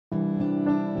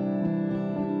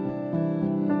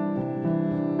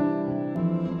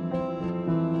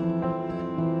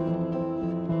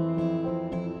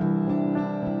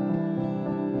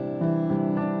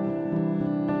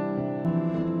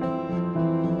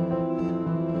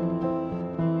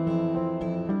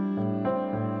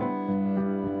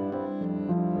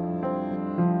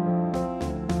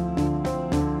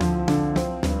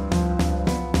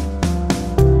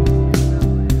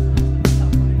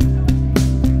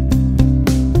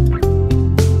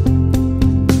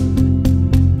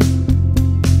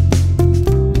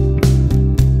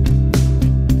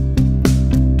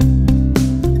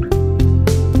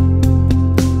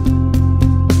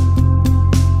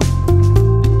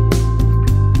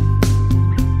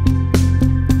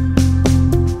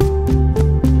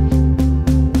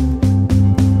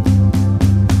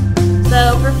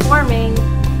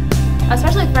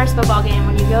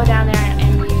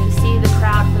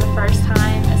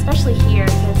especially here,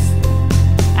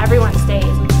 because everyone stays,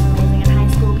 which is amazing. In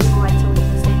high school, people like to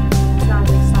leave the stands, and it's not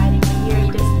as exciting. But here,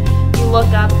 you look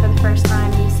up for the first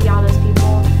time, and you see all those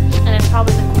people, and it's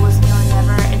probably the coolest feeling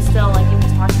ever. It's still, like, even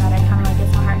just talking about it, it kind of like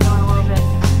gets my heart going a little bit.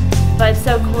 But it's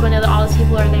so cool to know that all those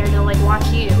people are there to like watch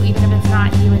you, even if it's not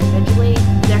you individually.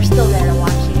 They're still there to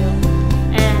watch you.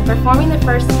 And performing the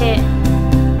first hit,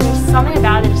 there's something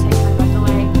about it that just takes my breath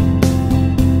away.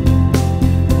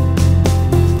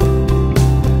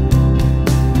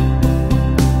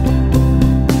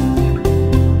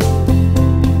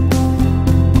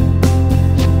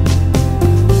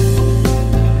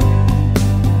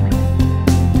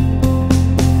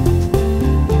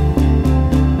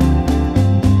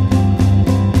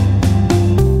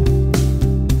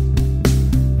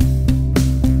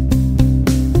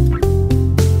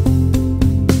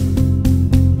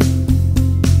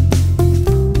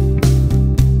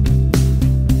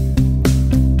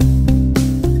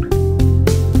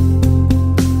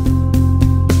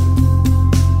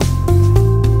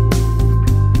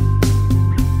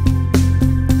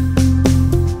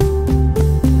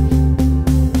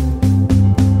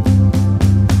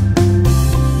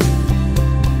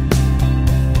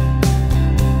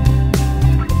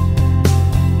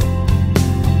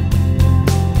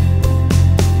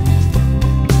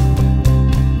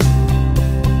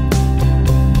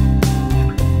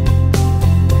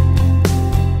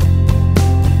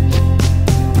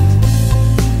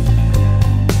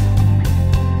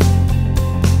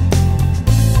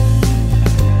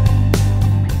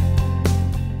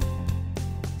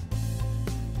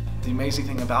 The amazing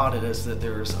thing about it is that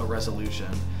there's a resolution.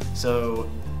 So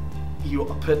you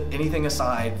put anything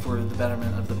aside for the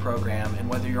betterment of the program, and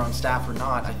whether you're on staff or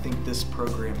not, I think this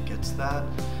program gets that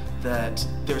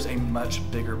there's a much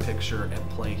bigger picture at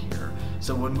play here.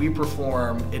 So when we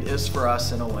perform, it is for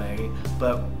us in a way,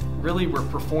 but really we're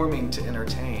performing to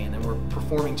entertain, and we're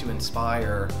performing to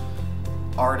inspire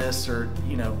artists or,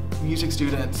 you know, music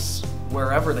students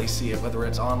wherever they see it, whether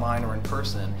it's online or in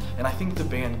person. And I think the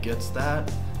band gets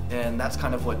that, and that's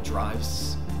kind of what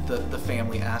drives the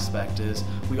family aspect. Is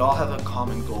we all have a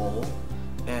common goal,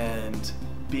 and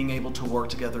being able to work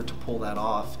together to pull that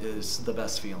off is the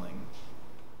best feeling.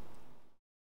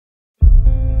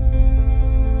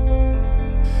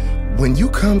 When you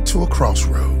come to a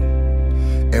crossroad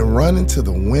and run into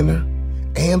the winner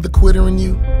and the quitter in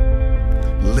you,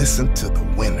 listen to the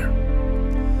winner.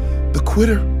 The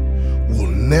quitter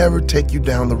will never take you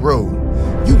down the road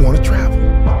you want to travel.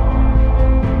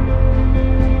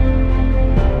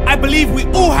 I believe we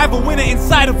all have a winner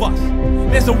inside of us.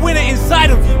 There's a winner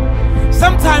inside of you.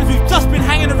 Sometimes we've just been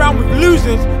hanging around with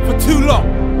losers for too long.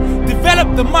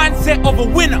 Develop the mindset of a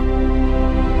winner.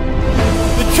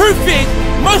 The truth is,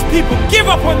 most people give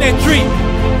up on their dream.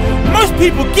 Most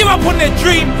people give up on their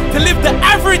dream to live the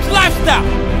average lifestyle.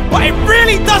 But it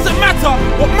really doesn't matter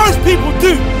what most people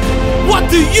do. What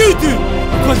do you do?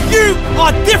 Because you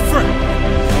are different.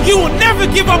 You will never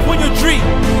give up on your dream.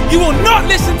 You will not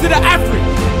listen to the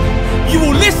average. You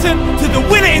will listen to the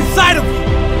winner inside of you.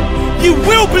 You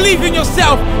will believe in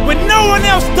yourself when no one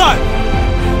else does.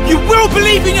 You will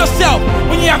believe in yourself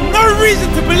when you have no reason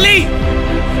to believe.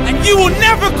 And you will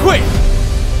never quit.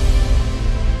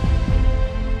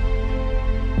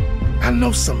 I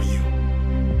know some of you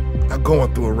are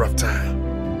going through a rough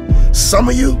time. Some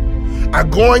of you are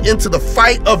going into the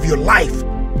fight of your life.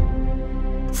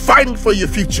 Fighting for your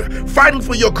future, fighting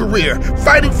for your career,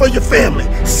 fighting for your family.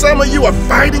 Some of you are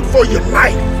fighting for your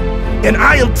life. And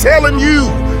I am telling you,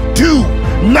 do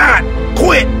not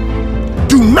quit.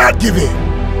 Do not give in.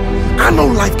 I know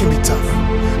life can be tough.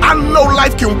 I know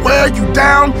life can wear you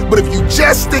down, but if you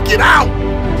just stick it out,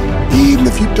 even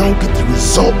if you don't get the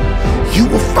result, you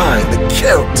will find the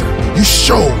character you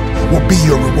show will be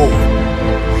your reward.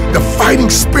 The fighting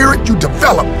spirit you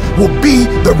develop will be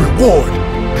the reward,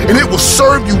 and it will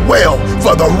serve you well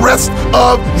for the rest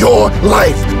of your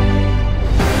life.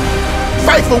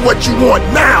 Fight for what you want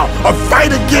now, or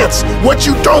fight against what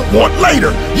you don't want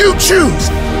later. You choose.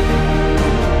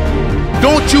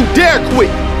 Don't you dare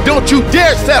quit. Don't you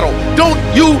dare settle. Don't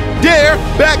you dare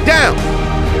back down.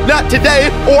 Not today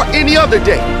or any other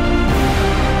day.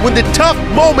 When the tough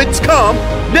moments come,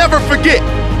 never forget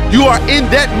you are in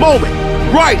that moment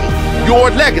writing your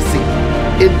legacy.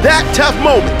 In that tough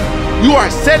moment, you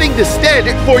are setting the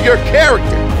standard for your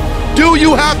character. Do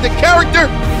you have the character?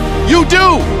 You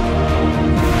do.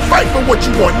 Fight for what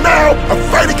you want now, or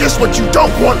fight against what you don't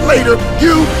want later.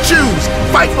 You choose.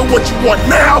 Fight for what you want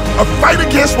now, or fight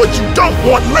against what you don't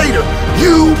want later.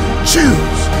 You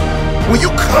choose. When you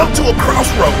come to a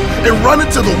crossroad and run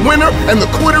into the winner and the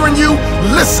quitter in you,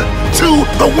 listen to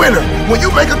the winner. When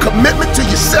you make a commitment to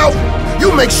yourself,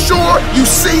 you make sure you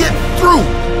see it through.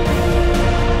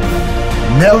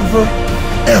 Never,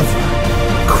 ever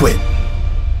quit.